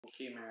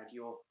Okay,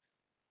 Mario.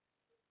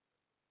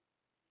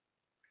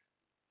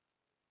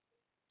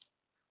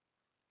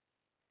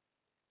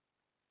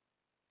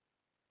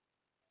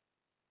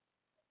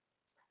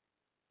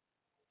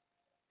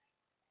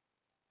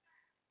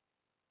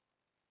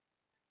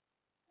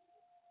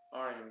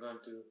 Alright, I'm going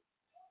to.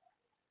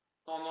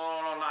 Oh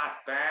no, not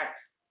that!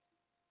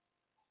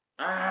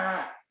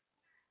 Ah!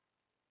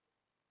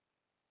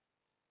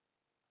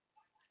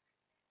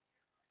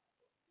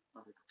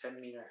 Okay,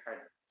 10-meter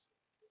ahead.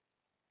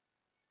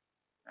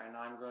 And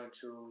I'm going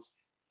to.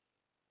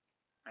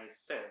 I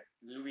said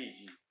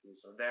Luigi.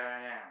 So there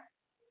I am.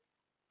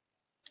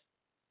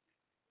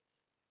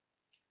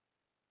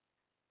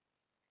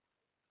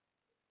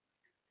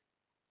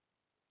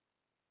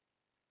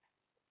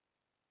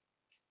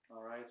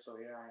 Alright, so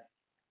here I.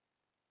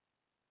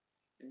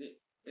 In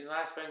the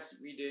last fence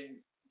we did.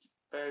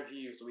 Better if you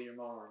used the Wii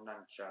remote or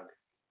nunchug.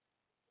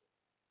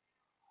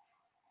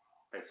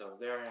 Okay, so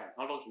there I am.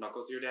 Hello,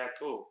 Knuckles, you're that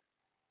too.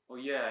 Oh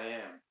yeah, I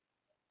am.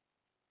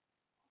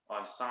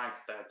 On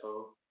Sonic's that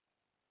too.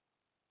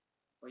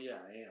 Oh yeah,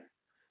 I am.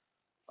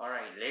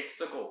 Alright, let's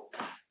go.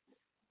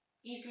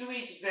 It's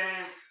Luigi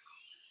then.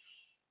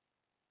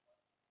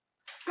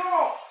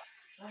 Go!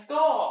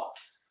 Go!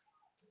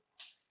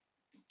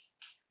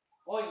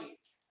 Oh yeah.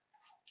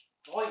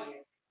 Oh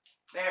yeah.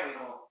 There we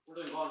go. I'm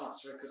doing well enough,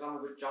 sir, because I'm a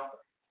good jumper.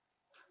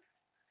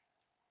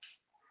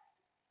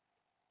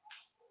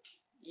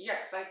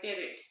 Yes, I did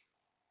it.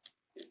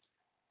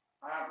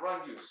 I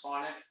outrun you,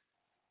 Sonic.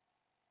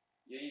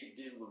 Yeah, you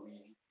did,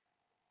 Luigi.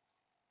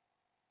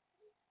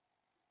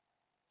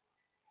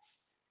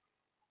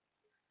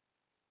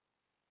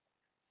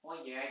 Oh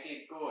yeah, I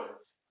did good.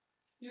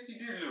 Yes, you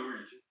did,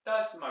 Luigi.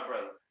 That's my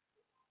brother.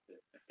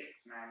 Thanks,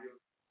 Mario.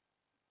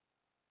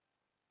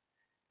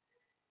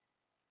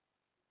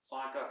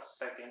 Sonic got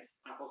second.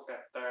 Knuckles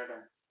got third,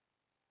 and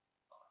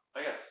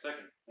I got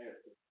second.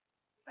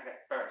 I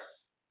got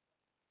first.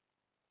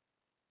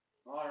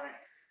 Alright.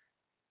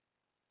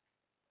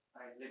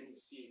 Alright, let me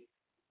see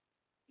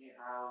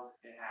how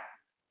it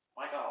happened.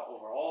 I got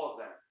over all of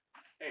them.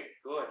 Hey,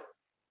 good.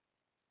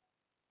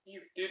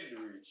 You did,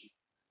 Luigi.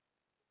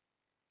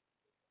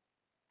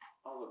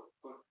 That was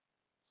a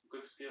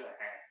good skill I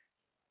had.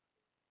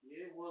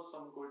 Yeah, it was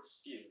some good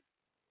skill.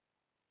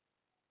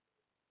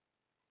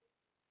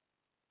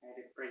 I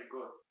did pretty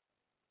good.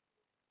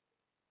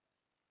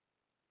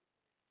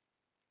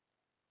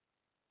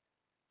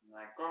 And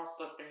I crossed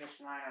the finish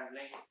line at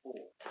lane 4.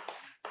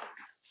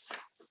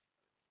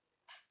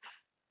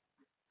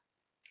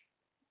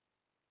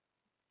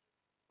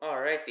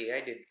 Alrighty,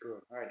 I did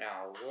good. Alright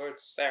now, award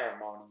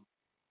ceremony.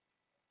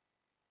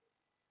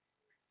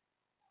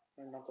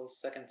 And Knuckles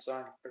second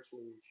sign, first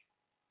Luigi.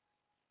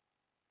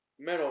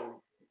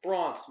 Medal,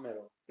 bronze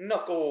medal,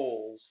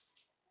 Knuckles.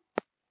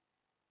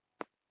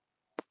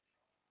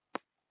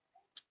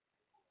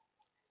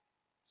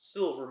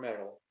 Silver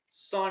medal,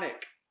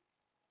 Sonic.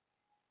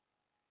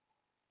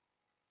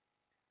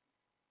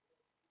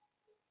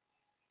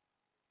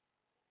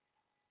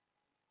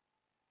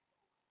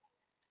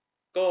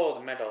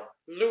 Gold medal,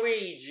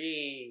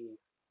 Luigi.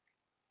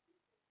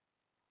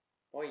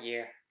 Oh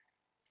yeah,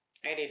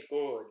 I did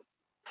good.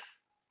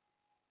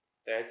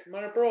 That's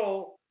my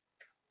bro.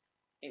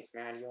 Thanks,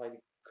 Mario. I did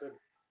good.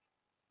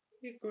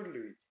 You did good,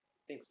 Luigi.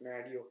 Thanks,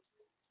 Mario.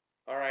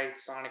 Alright,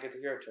 Sonic, it's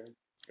your turn.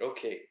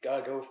 Okay,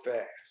 gotta go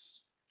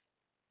fast.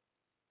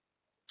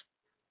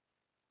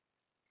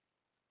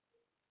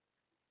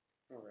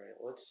 Alright,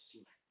 let's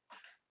see.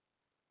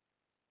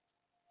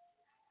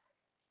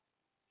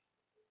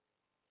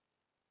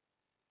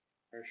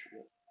 Where should we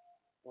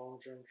go? Long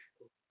jump.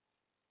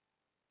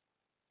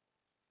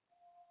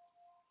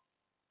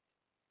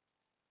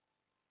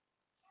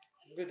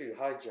 I'm gonna do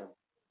high jump.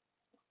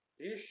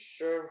 Are you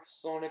sure,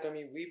 Sonic? I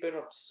mean, we've been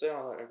upset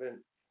on that event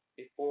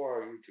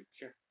before our YouTube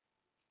channel.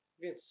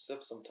 We get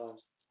upset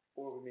sometimes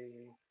before we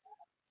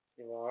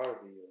made our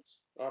videos.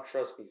 Don't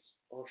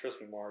trust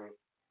me, Mario.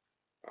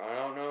 I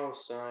don't know,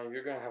 son.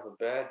 You're gonna have a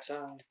bad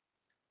time.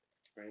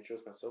 I didn't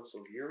trust myself,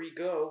 so here we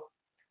go.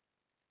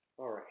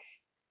 Alright.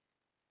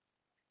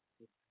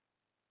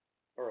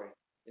 Alright.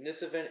 In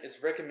this event,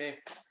 it's recommended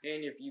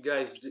if you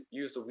guys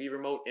use the Wii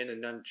Remote and a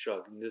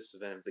nunchuk in this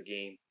event of the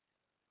game.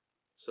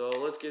 So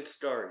let's get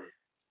started.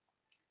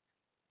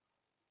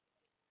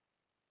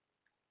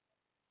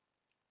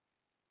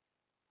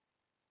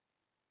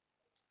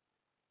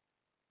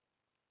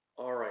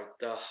 Alright,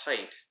 the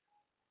height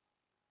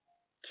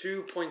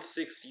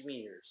 2.6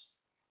 meters.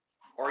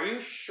 Are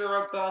you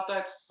sure about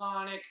that,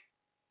 Sonic?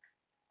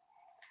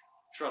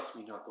 Trust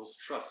me, Knuckles,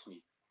 trust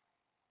me.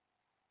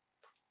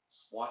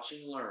 Just watch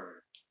and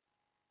learn.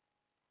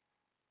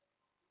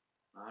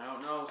 I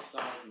don't know,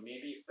 Sonic, you may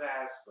be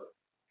fast, but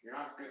you're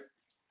not good.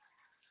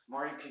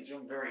 Mario can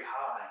jump very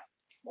high.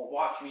 Well,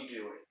 watch me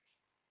do it.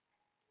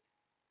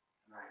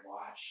 Alright,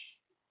 watch.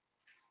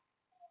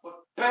 But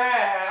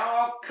bad!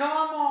 Oh,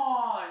 come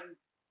on!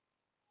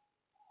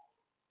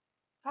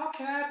 How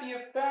can that be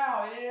a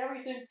foul? I did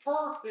everything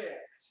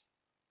perfect.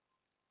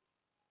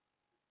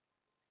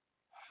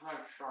 I'm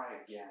gonna try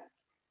again.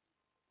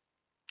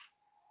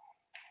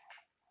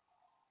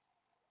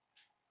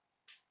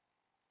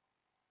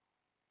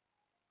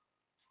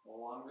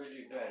 Well, I'm gonna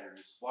do better.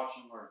 Just watch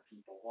and learn,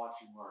 people. Watch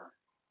and learn.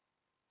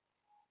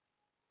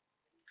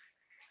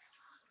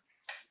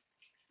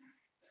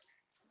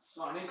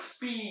 Sonic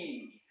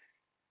speed!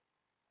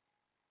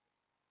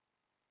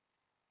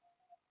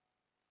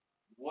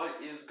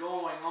 What is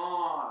going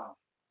on?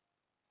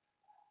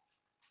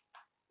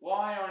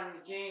 Why aren't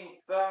you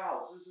getting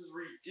fouls? This is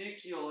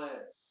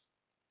ridiculous.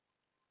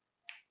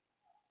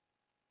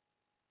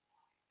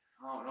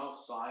 I don't know,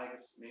 Sonic.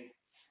 It's me.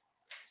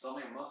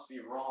 Something must be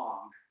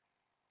wrong.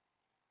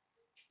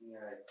 Yeah,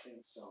 I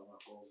think so,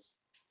 Knuckles.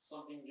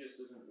 Something just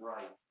isn't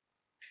right.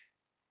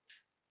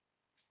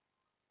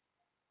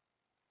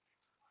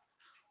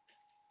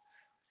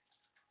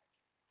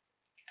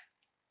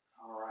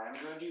 Alright, I'm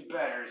gonna do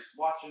better. Just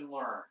watch and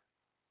learn.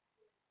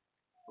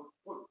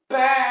 We're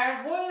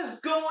bad! What is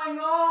going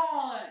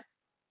on?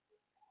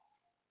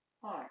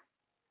 Huh.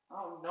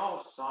 Oh no,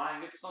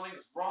 Sonic.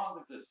 Something's wrong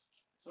with this.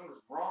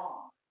 Something's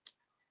wrong.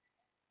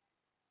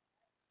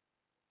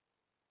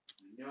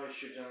 I knew I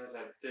should have done this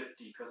at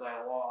 50 because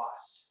I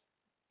lost.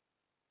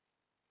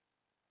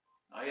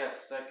 I got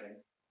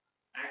second.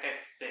 I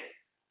got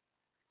sixth.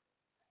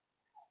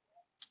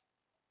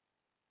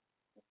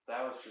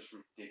 That was just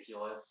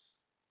ridiculous.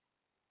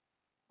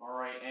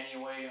 Alright,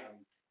 anyway,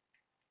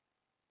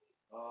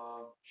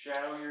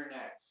 Shadow, you're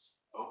next.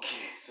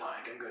 Okay,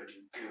 Sonic, I'm gonna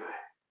do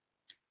good.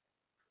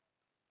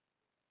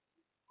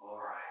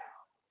 Alright,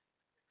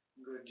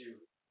 I'm gonna do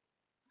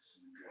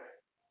some good.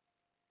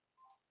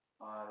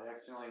 I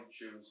accidentally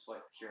choose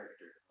select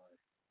character.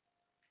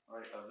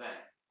 Alright,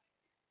 event.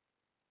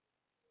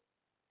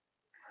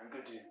 I'm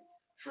gonna do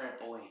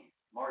trampoline.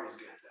 Mario's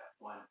good at that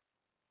one.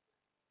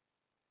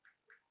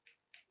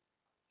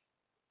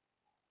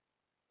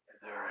 And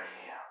there I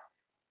am.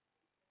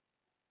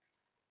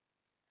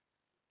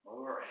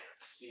 Alright,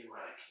 let's see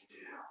what I can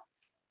do.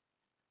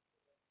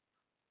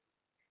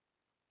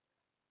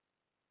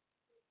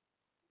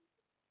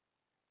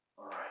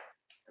 Alright,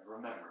 and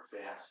remember,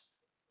 fans,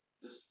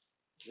 this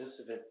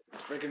event,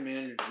 it's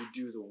recommended you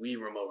do the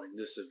Wii remote in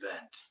this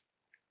event.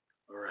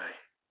 Alright,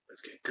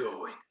 let's get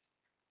going.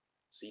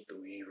 Seat the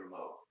Wii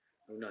remote.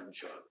 No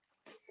nunchuck.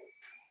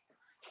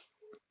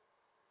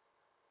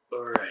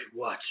 Alright,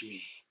 watch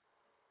me.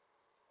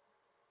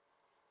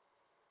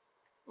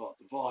 Oh,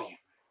 the volume.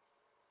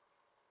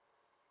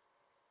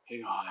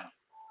 Hang on.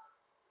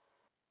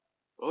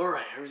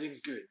 Alright,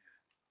 everything's good.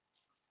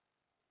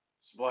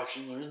 Let's watch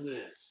and learn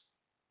this.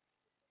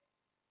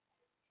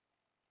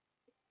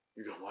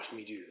 You're gonna watch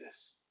me do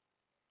this.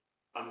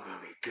 I'm gonna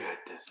be good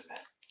at this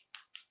event.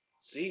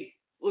 See?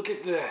 Look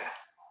at that.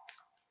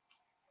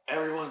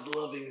 Everyone's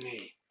loving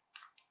me.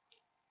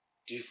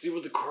 Do you see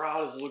what the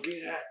crowd is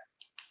looking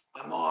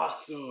at? I'm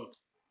awesome.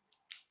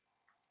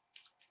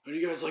 How do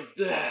you guys like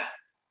that?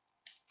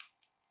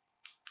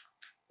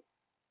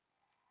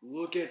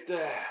 Look at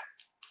that.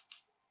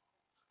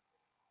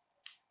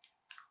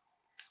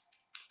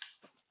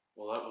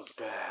 Well, that was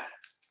bad.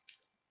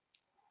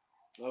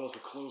 That was a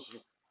close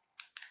one.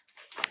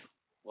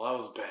 Well, that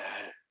was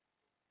bad.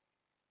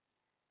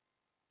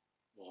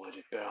 Well, I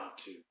did bound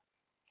to.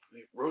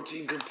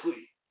 Routine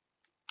complete.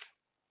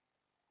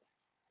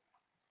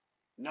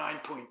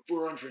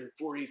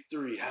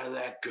 9.443. How did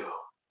that go?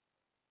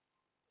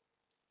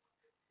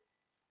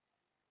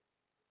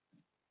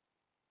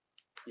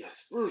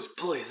 Yes, first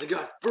place. I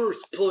got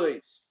first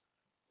place.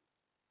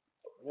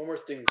 One more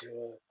thing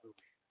to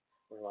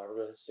we're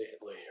gonna say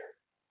it later.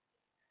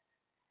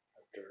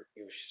 After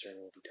Yoshi's turn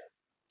will be done.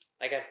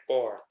 I got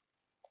fourth.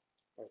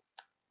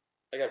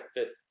 I got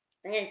fifth.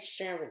 I got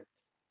seventh.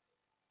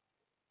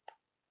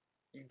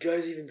 You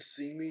guys even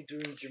see me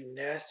doing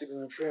gymnastics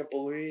on the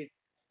trampoline?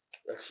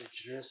 Actually,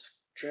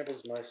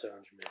 trampoline's my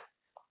sound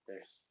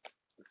gymnastics.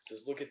 Let's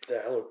just look at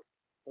that. Look,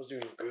 I was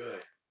doing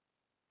good.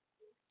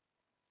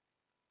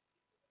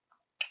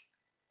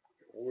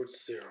 Award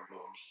ceremony.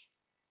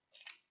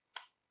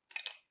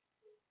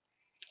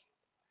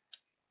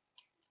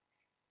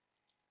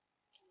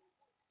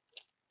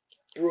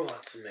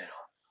 Bronze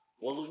medal.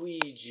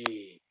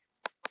 Waluigi.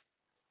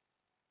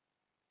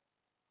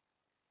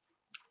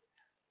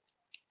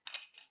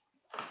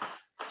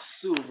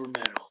 Silver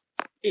medal.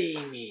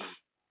 Amy.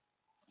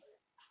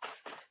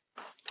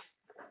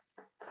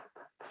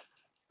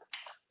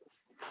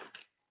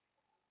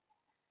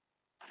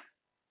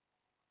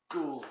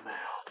 Gold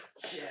medal.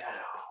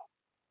 Shadow.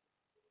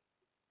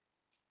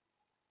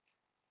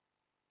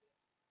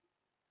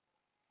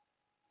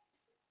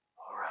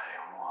 Alright,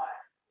 I won.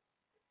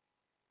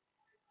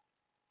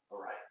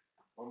 Alright,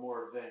 one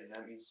more event.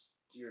 That means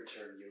it's your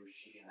turn,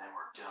 Yoshi, and then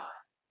we're done.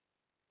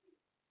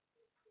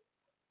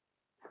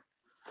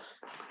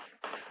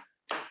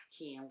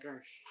 Okay, I'm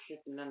gonna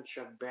shift the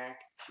nunchuck back.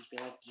 Since we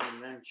like to use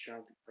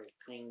nunchuck for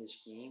playing this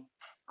game.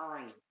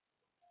 Alright.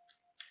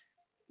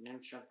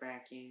 Nunchuck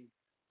back in.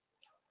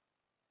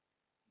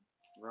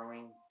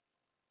 Rowing.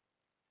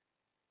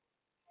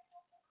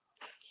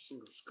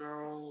 Single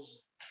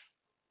skulls.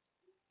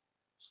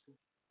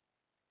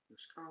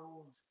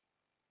 Skulls.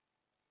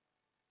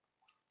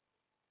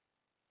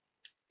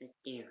 Right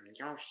there,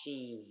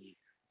 Yoshi.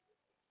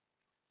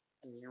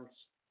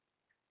 Yoshi.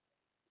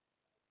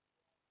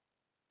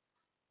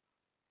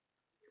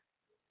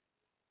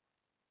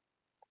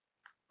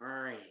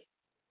 Alright,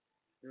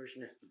 there's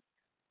nothing.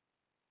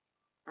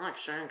 I like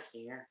Sonic's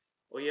here.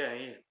 Oh yeah,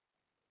 yeah.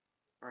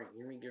 Alright,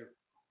 here we go.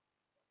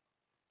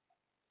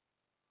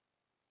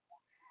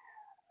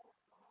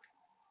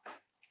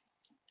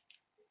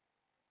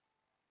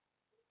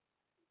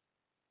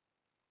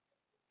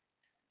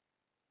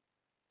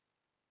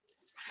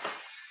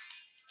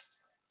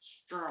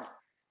 Strong,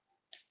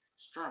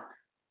 strong,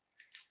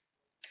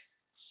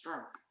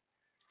 strong,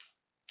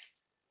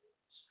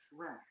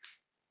 strong,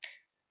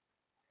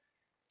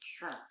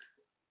 strong,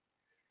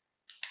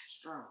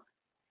 strong,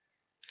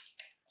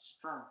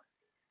 strong,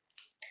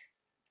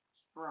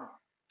 strong,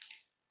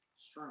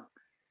 strong.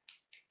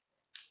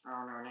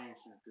 Oh no,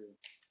 that's not good.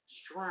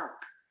 Strong,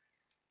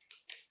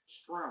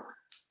 strong,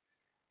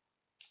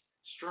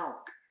 strong,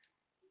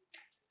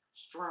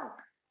 strong,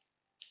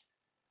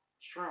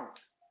 strong,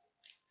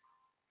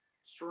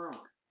 strong,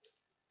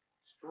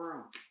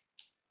 strong,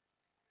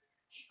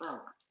 strong.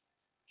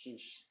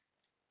 She's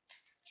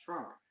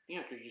strong.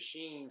 Yeah, because you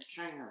see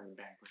China in the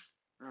background.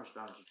 That was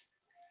dodgy.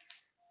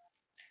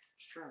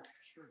 Strong,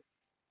 strong,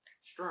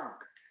 strong,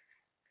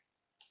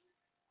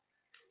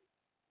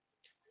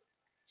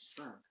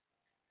 strong,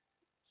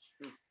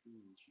 strong,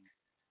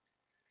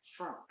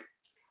 strong,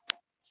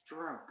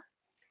 strong,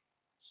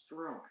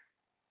 strong,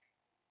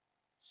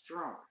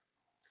 strong,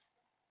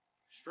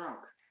 strong,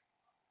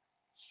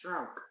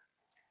 strong,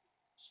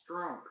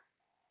 strong,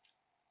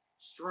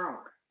 strong.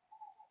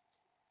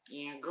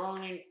 Yeah, go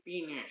and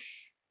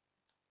finish.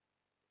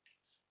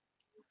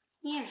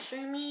 Yes,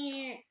 I made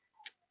it.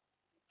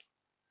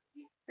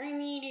 I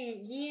made it.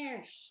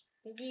 Yes,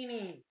 I did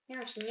it.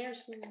 Yes, yes,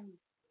 I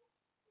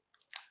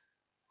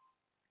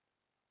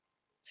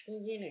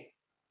did it.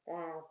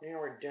 Well, now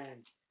we're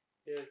done.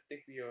 Yeah, I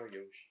think we are,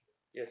 Yoshi.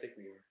 Yeah, I think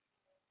we are.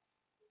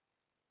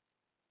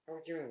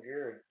 I'm doing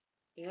good.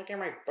 You look at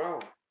my bow.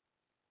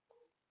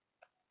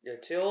 Yeah,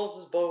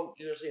 Tails' bow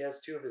usually has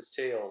two of his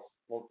tails.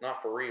 Well,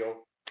 not for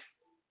real.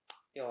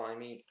 You know, I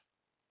mean,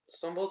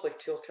 some bows like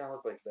Tails kind of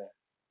look like that.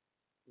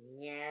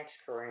 Yeah, it's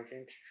correct.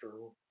 It's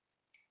true.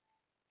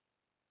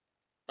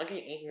 Like an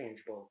 8-inch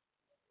bow.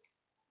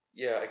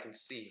 Yeah, I can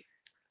see.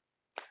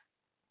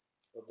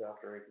 Oh,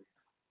 Dr.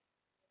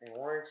 Eggman.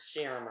 Award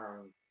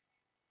ceremony.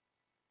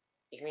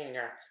 Eggman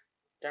got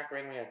Dr.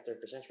 Eggman got third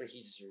because that's what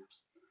he deserves.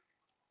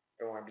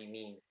 Don't want to be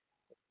mean.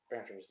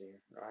 Badger was there.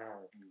 No, I don't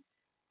want to be mean.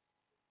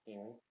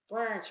 Anyway.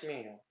 Bronze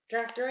medal.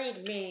 Dr.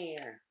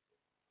 Eggman.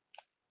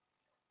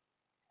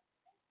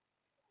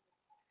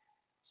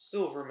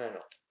 Silver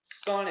medal.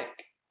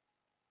 Sonic.